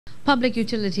Public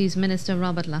Utilities Minister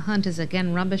Robert Hunte is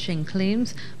again rubbishing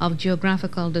claims of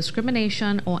geographical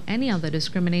discrimination or any other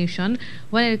discrimination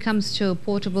when it comes to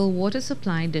potable water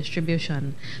supply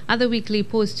distribution. At the weekly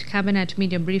post-cabinet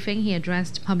media briefing, he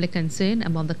addressed public concern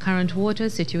about the current water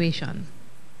situation.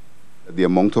 The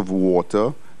amount of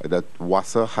water that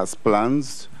WASA has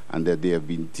plans and that they have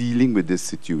been dealing with this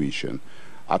situation.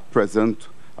 At present,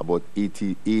 about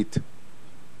 88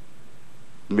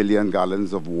 million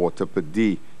gallons of water per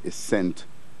day is sent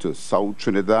to South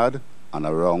Trinidad, and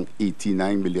around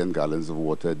 89 million gallons of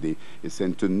water a day is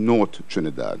sent to North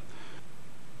Trinidad.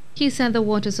 He said the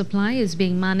water supply is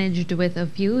being managed with a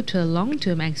view to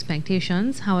long-term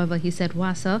expectations. However, he said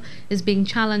WASA is being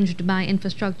challenged by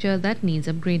infrastructure that needs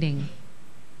upgrading.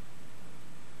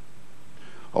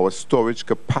 Our storage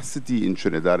capacity in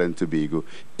Trinidad and Tobago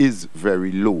is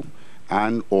very low.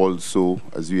 And also,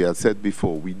 as we have said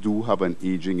before, we do have an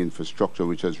aging infrastructure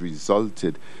which has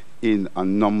resulted in a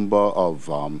number of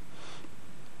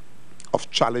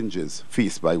weches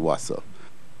faced by WASA.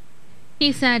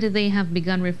 He said they have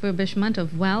begun refurbishment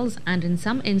of wells, and in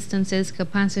some instances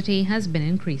capacity has been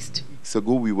increased. Weeks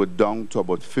ago, we were down to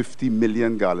about 50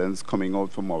 million gallons coming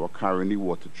out from our Caroni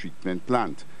water treatment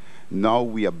plant. Now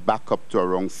we are back up to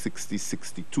around 60,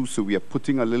 62, so we are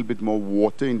putting a little bit more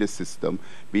water in the system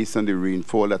based on the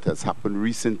rainfall that has happened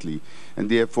recently, and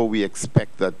therefore we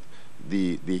expect that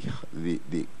the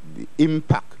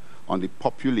impact on the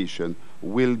population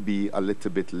will be a little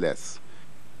bit less.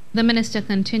 The minister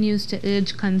continues to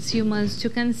urge consumers to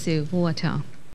conserve water.